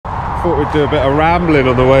thought we'd do a bit of rambling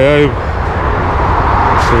on the way home.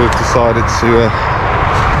 So we've decided to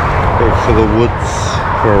go for the woods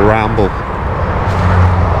for a ramble.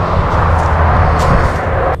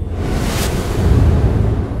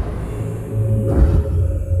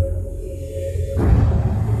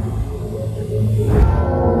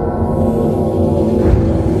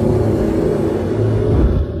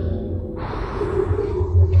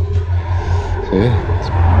 So yeah, it's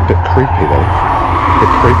a bit creepy though. A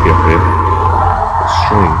bit creepy up here. It's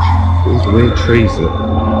strange. These weird trees that...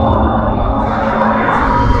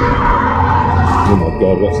 Oh my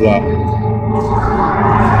god, what's that?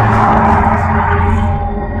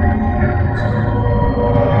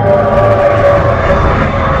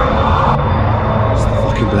 It's the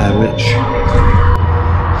fucking Blair Witch.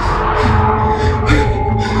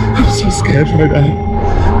 I'm so scared right now.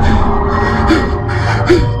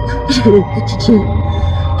 I don't know what to do.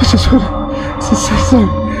 I just want to say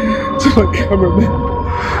something to my cameraman.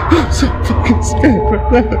 I'm so fucking scared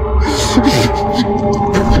right now.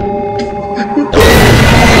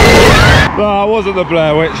 No, it wasn't the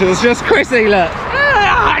Blair Witch, it was just Chrissy, look.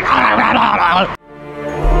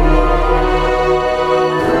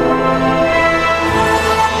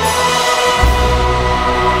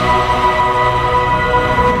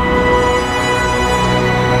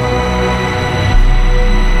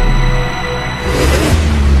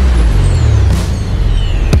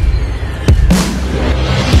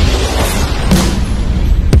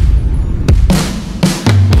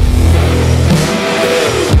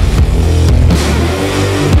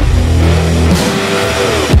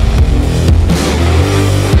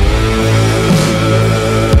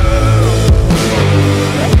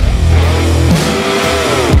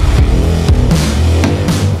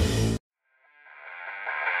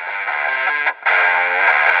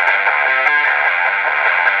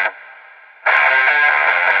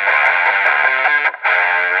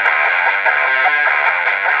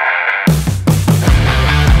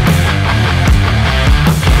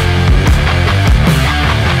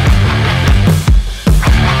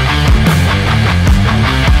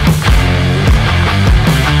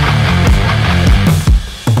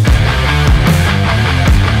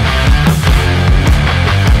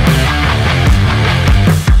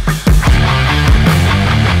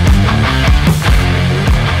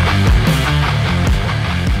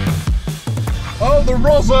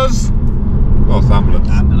 What's ambulance?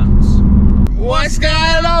 Ambulance. What's going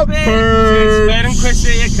on, bitch? It's Ben and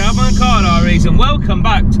Chrissy at Cowabunga, and welcome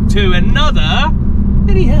back to another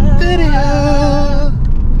video.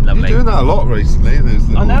 Lovely. You're doing that a lot recently.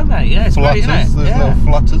 There's I know, mate. Yeah, it's flutters. great, isn't it? There's little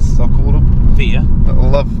flutters, I'll call them. Via. Little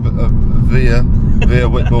love via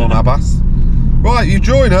Whitbourne Abbas. Right, you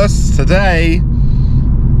join us today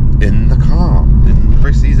in the car in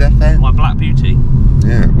Chrissy's FM. My Black Beauty.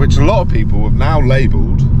 Yeah, which a lot of people have now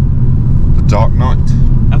labelled the Dark Knight.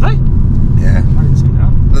 Have they? Yeah. I didn't see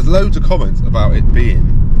that. There's loads of comments about it being,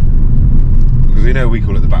 because we know we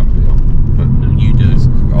call it the Batmobile, but No, you do.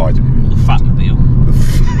 I do. The Fatmobile.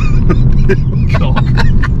 God.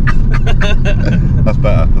 That's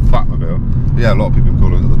better, the Fatmobile. But yeah, a lot of people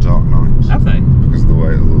call it the Dark Knight. Have they? Because of the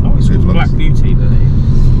way it looks. Oh, it's called Black Beauty, but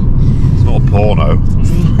it's not a porno.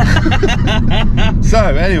 So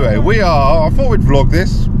anyway, I thought we'd vlog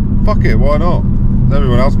this. Fuck it, why not?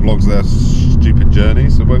 Everyone else vlogs their stupid journey,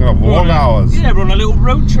 so we're gonna have 1 hour. Yeah, we're on a little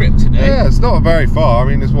road trip today. Yeah, it's not very far. I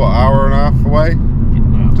mean, it's what, hour and a half away?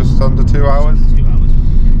 Well, Just under 2 hours. 2 hours.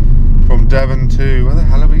 From Devon to, where the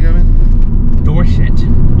hell are we going? Dorset.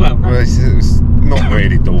 Well, no. Well, it's not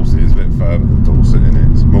really Dorset, it's a bit further than Dorset, isn't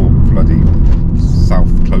it? It's more bloody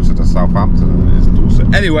closer to Southampton than it is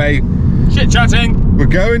Dorset. Anyway, Shit chatting. we're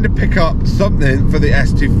going to pick up something for the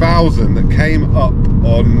S2000 that came up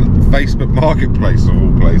on Facebook Marketplace of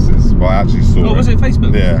all places. Well, I actually saw it. Oh, was it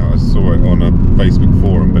Facebook? Yeah, I saw it on a Facebook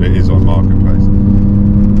forum, but it is on Marketplace.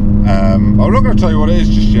 I'm not going to tell you what it is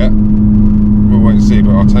just yet. We'll wait and see,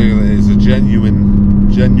 but I'll tell you that it's a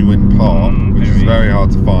genuine part, which is very hard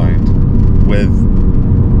to find, with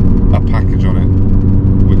a package on it,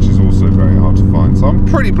 which is also very hard to find. So I'm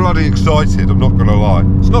pretty bloody excited, I'm not going to lie.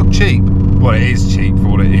 It's not cheap. Well, it is cheap for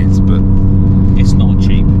what it is, but... It's not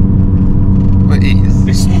cheap. Well, it is.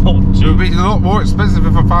 It's not cheap. It would be a lot more expensive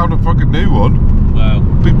if I found a fucking new one. Well...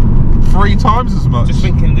 It'd be 3 times as much. Just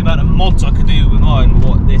thinking the amount of mods I could do with mine,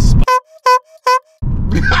 what this...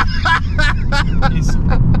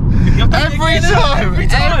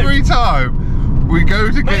 Every time we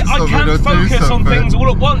go to get something, I can't focus on things all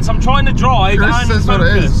at once. I'm trying to drive Chris and says focus.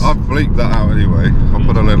 what it is. I've bleeped that out anyway. I'll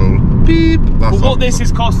put a little beep. That's For what this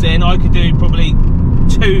is costing, I could do probably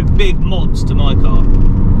 2 big mods to my car.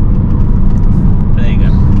 There you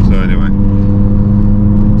go. So anyway,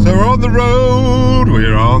 on the road.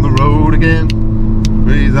 We're on the road again.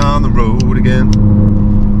 He's on the road again.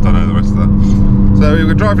 Don't know the rest of that. So we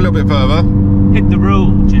would drive a little bit further. Hit the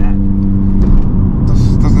road, Jack.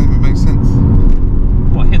 Doesn't even make sense.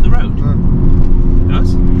 What, hit the road? No. It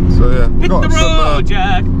does? So yeah, Hit the road,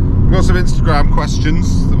 Jack. We've got some Instagram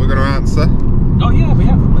questions that we're going to answer. Oh yeah, we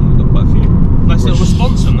have. We've got quite a few. Nice little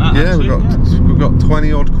response on that. Yeah, actually. we've got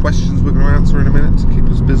 20 odd questions we're going to answer in a minute to keep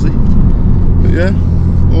us busy. But yeah,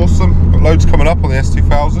 awesome. Got loads coming up on the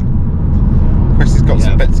S2000. Chris has got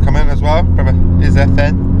some bits coming as well. Remember his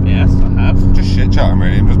FN? Yes, I have. Just shit chatting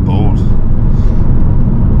really. I'm just bored.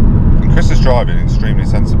 And Chris is driving extremely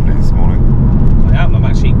sensibly this morning. I am. I'm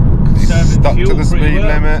actually He's stuck fuel to the speed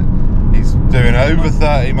limit. He's doing over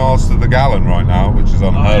 30 miles to the gallon right now, which is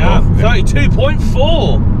unheard of.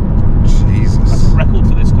 32.4. Jesus. That's a record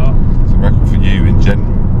for this car. It's a record for you in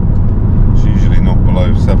general. It's usually not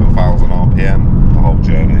below 7,000 RPM the whole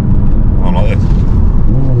journey. I'm like this.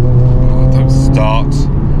 Oh, don't start.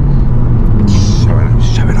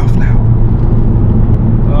 Show it off now.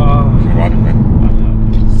 Oh, Right,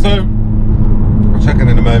 so, we'll check in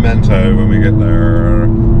a memento when we get there.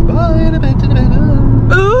 Bye in a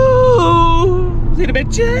memento. ooh, little bit.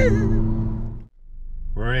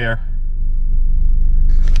 We're here.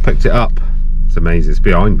 Picked it up. It's amazing. It's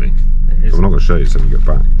behind me. It is. So I'm not going to show you until we get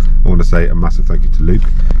back. I want to say a massive thank you to Luke,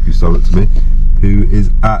 who sold it to me, who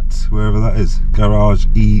is at wherever that is, Garage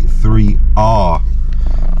E3R.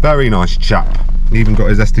 Very nice chap. He even got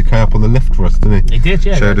his SDK up on the lift for us, didn't he? He did,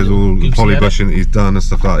 yeah. Showed us all the poly bushing that he's done and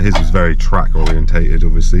stuff like that. His was very track orientated,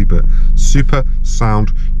 obviously, but super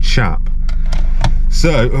sound chap.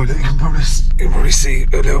 So, oh, you can probably see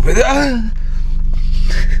a little bit.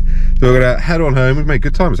 So we're gonna head on home. We've made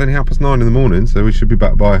good time. It's only 9:30 in the morning, so we should be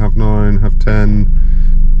back by 9:30, 10:30,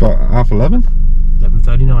 about 11:30.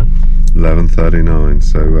 11:39. 11:39.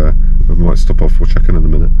 So we might stop off. We'll check in a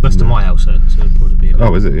minute. That's to my house, so it'll probably be a bit.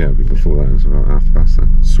 Oh, is it? Yeah, it'll be before that. It's about past then.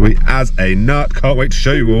 Sweet as a nut. Can't wait to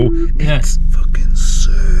show you all. Yeah. It's fucking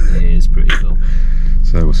sick. It is pretty cool.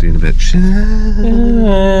 So we'll see you in a bit.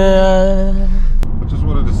 I just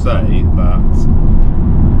wanted to say that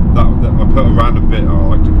I put a random bit. I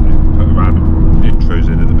like to put random intros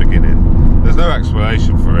in at the beginning. There's no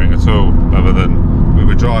explanation for it at all, other than we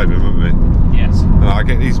were driving, weren't we? Yes. And I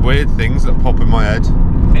get these weird things that pop in my head,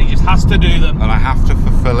 And he just has to do them. and I have to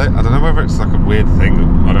fulfill it. I don't know whether it's like a weird thing,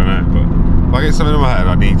 I don't know, but if I get something in my head,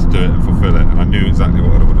 I need to do it and fulfill it, and I knew exactly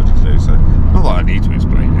what I wanted to do, so not that I need to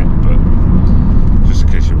explain it, but just in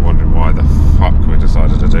case you're wondering why the fuck we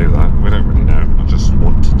decided to do that, we don't really know. I just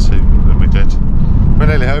wanted to, and we did. We're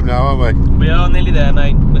nearly home now, aren't we? We are nearly there,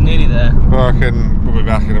 mate. We're nearly there. We'll be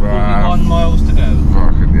back in about 41 miles to go.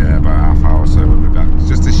 fucking, yeah, about half hour or so we'll be back. It's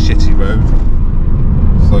just a shitty road.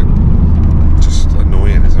 It's like, just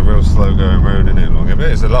annoying. It's a real slow going road, isn't it? Long.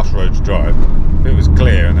 It's a lush road to drive. If it was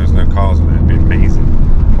clear and there was no cars on it, it'd be amazing.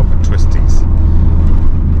 Proper twisties.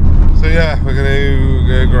 So yeah, we're gonna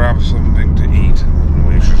go grab something to eat, and then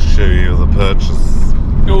we should show you the purchase.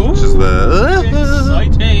 Ooh, Which is the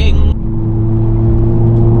exciting.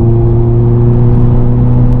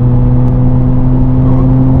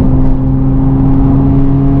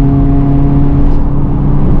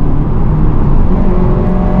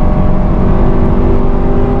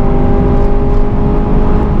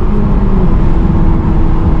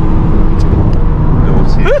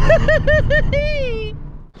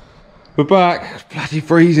 We're back. It's bloody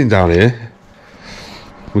freezing down here.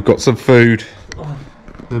 We've got some food.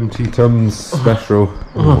 Empty Tums special.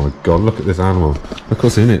 Oh my god, look at this animal. Look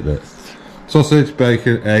what's in it, look. Sausage,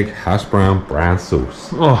 bacon, egg, hash brown, brown sauce.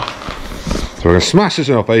 Oh. So we're going to smash this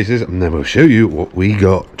in our faces and then we'll show you what we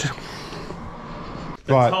got.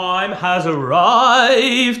 The time has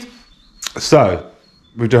arrived. So,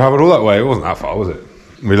 we travelled all that way. It wasn't that far, was it?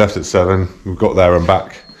 We left at 7. We got there and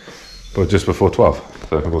back but just before 12.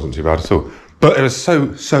 So it wasn't too bad at all. But it was so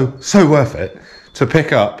worth it to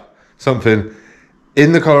pick up something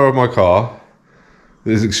in the colour of my car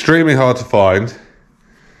that is extremely hard to find.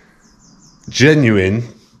 Genuine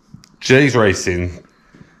J's Racing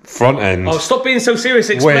front end. Oh, stop being so serious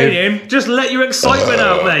explaining. Just let your excitement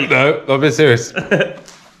out, mate. No, I'm being serious.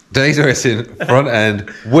 J's Racing front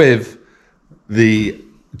end with the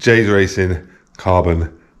J's Racing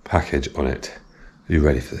carbon package on it. Are you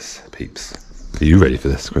ready for this, peeps? Are you ready for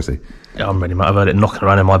this, Chrissy? Yeah, I'm ready, mate. I've heard it knocking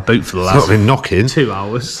around in my boot for the last It's not been knocking. 2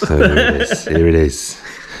 hours. So here it is. Here it is.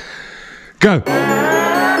 Go!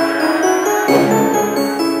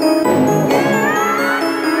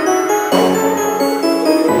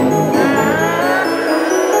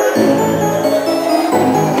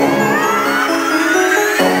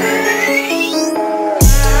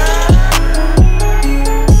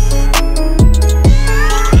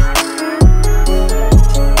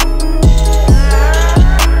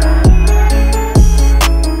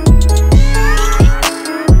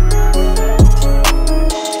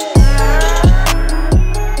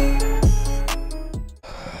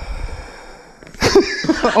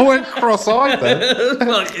 I went cross-eyed then.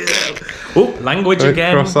 Oh, language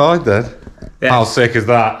again. Cross-eyed then. Yes. How sick is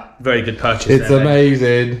that? Very good purchase. It's there,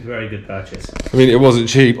 amazing. mate. Very good purchase. I mean, it wasn't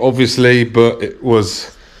cheap, obviously, but it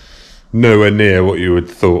was nowhere near what you would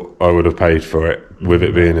thought I would have paid for it, with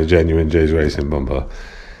it being a genuine J's Racing bumper,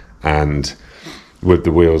 and with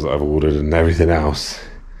the wheels that I've ordered and everything else.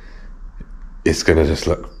 It's going to just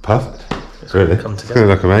look perfect. It's going to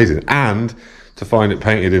look amazing. And to find it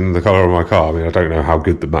painted in the colour of my car, I mean, I don't know how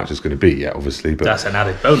good the match is going to be yet, obviously, but that's an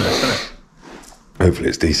added bonus, isn't it? Hopefully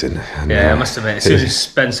it's decent. And, I must admit, as soon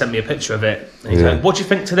as Ben sent me a picture of it, and he's like, what do you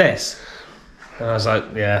think to this? And I was like,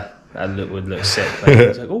 yeah, that would look sick. He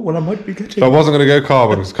was like, oh, well, I might be getting it. I wasn't going to go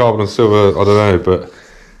carbon, because carbon and silver, I don't know, but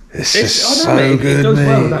it's just so good, it goes mate.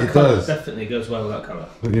 well with that colour. Does. Definitely goes well with that colour.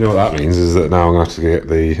 You know what that means is that now I'm going to have to get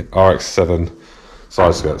the RX-7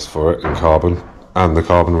 side skirts for it in carbon, and the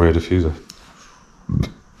carbon rear diffuser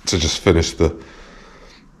to just finish the,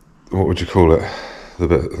 what would you call it,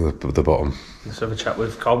 the bottom. Let's have a chat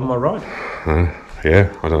with Carbon my ride.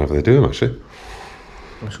 Yeah, I don't know if they do them actually.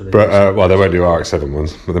 I'm sure they But well, they won't do RX-7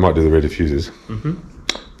 ones, but they might do the rear diffusers.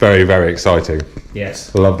 Very, very exciting.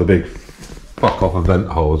 Yes. I love the big fuck off vent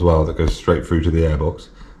hole as well that goes straight through to the airbox.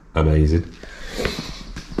 Amazing.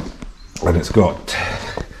 And it's got,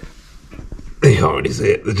 you can't really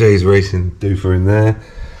see it, the J's Racing doofer in there.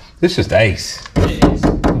 It's just ace. It is.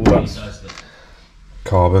 Precisely.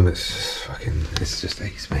 Carbon, it's just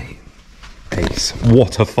ace, mate. Ace.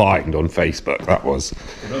 What a find on Facebook that was.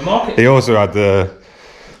 He also had the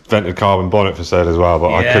vented carbon bonnet for sale as well,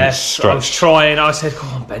 but I couldn't stretch. I was trying. I said, "Come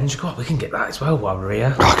on, Ben, we can get that as well while we're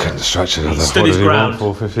here." I couldn't stretch another. He stood his ground.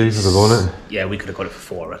 450 for the bonnet. Yeah, we could have got it for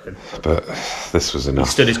 4, I reckon. But this was enough.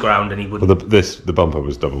 He stood his ground, and he wouldn't. Well, the bumper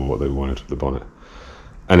was double what they wanted for the bonnet,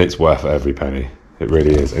 and it's worth every penny. It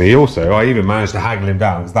really is. And I even managed to haggle him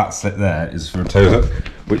down, because that slit there is for a toe hook,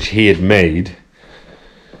 which he had made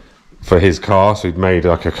for his car. So he'd made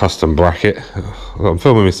like a custom bracket. I'm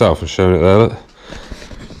filming myself and showing it there. Look.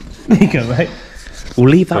 There you go, mate. We'll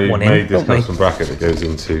leave that one in. He made this custom bracket that goes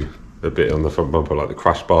into a bit on the front bumper, like the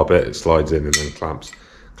crash bar bit. It slides in and then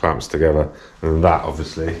clamps together, and that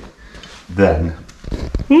obviously then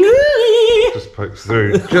just pokes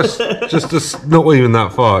through. just not even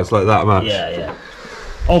that far. It's like that much. Yeah.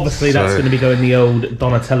 Obviously, that's going to be going the old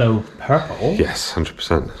Donatello purple. Yes,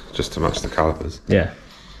 100%, just to match the calipers. Yeah.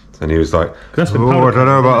 And he was like, I don't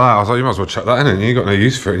know about that. I was like, you might as well chuck that in, and you got no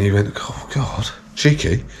use for it. And he went, oh God,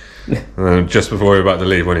 cheeky. And then just before we were about to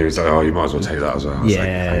leave, when he was like, oh, you might as well take that as well. I was like,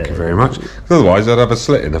 thank you very much. Otherwise, I'd have a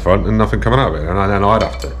slit in the front and nothing coming out of it, and then I'd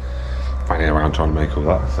have to fanny around trying to make all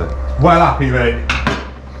that. So, well happy, mate.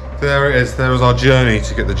 There it is. There was our journey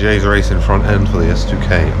to get the J's Racing front end for the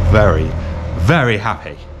S2K. Very, very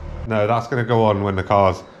happy. No, that's going to go on when the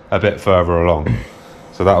car's a bit further along.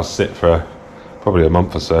 So that'll sit for probably a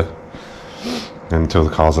month or so until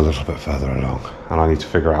the car's a little bit further along. And I need to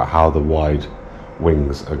figure out how the wide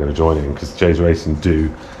wings are going to join in, because J's Racing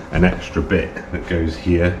do an extra bit that goes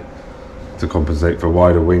here to compensate for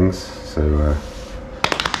wider wings. So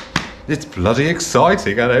it's bloody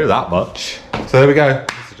exciting, I know that much. So there we go.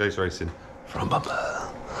 It's the J's Racing front bumper.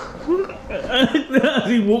 As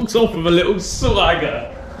he walks off with a little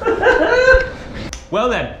swagger. Well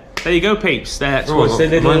then, there you go, peeps. That's what's the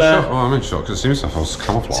little. I'm in shock because it seems like I was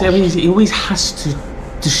camouflage. See, I mean, he always has to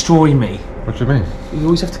destroy me. What do you mean? You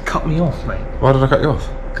always have to cut me off, mate. Why did I cut you off?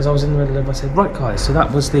 Because I was in the middle of. I said, right, guys. So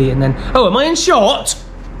that was the, and then. Oh, am I in shot?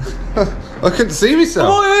 I couldn't see myself.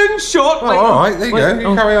 Am I in shot? Oh, all right, there you go.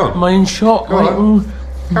 You carry on. Am I in shot? Go on.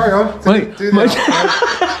 Carry on. Do the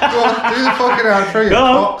outro. Go on, do the fucking outro.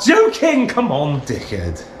 Oh, joking. Come on,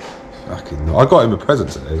 dickhead. Fucking no. I got him a present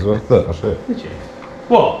today as well. Look, I'll show you. Did you?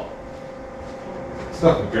 What? It's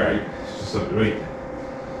nothing great. It's just something to eat.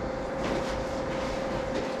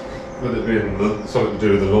 With it being something to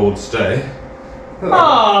do with the Lord's Day.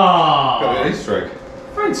 Got an Easter egg.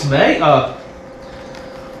 Thanks, mate. I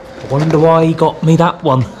wonder why he got me that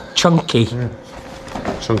one. Chunky. Yeah.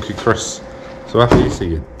 Chunky Chris. So after you see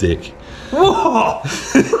your dick. Whoa!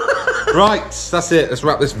 Right, that's it. Let's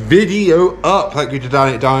wrap this video up. Thank you to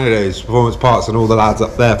Dynodaze Performance Parts and all the lads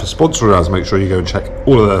up there for sponsoring us. Make sure you go and check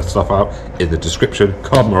all of their stuff out in the description.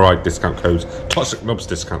 Carbon Ride discount codes, Toxic Knobs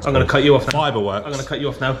discounts. I'm going to cut you off now. Fiberworks. I'm going to cut you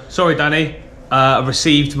off now. Sorry, Danny. I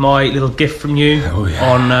received my little gift from you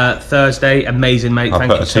on Thursday. Amazing, mate.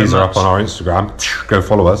 Thank you so much. I'll put a teaser up on our Instagram. Go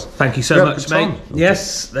follow us. Thank you so much, mate.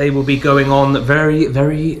 Yes, they will be going on very,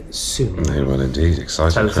 very soon. They will indeed.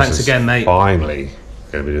 Exciting. So thanks again, mate. Finally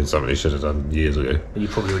going to be doing something he should have done years ago. You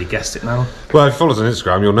probably already guessed it now. Well, if you follow us on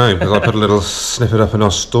Instagram, you'll know, because I put a little snippet up in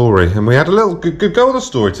our story, and we had a little good go on the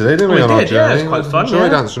story today, didn't we? We did, yeah, it was quite fun.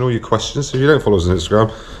 Enjoyed answering all your questions. So if you don't follow us on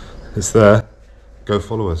Instagram, it's there. Go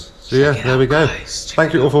follow us. So yeah, there we go.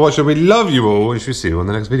 Thank you all for watching. We love you all. We shall see you on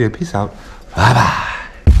the next video. Peace out. Bye bye.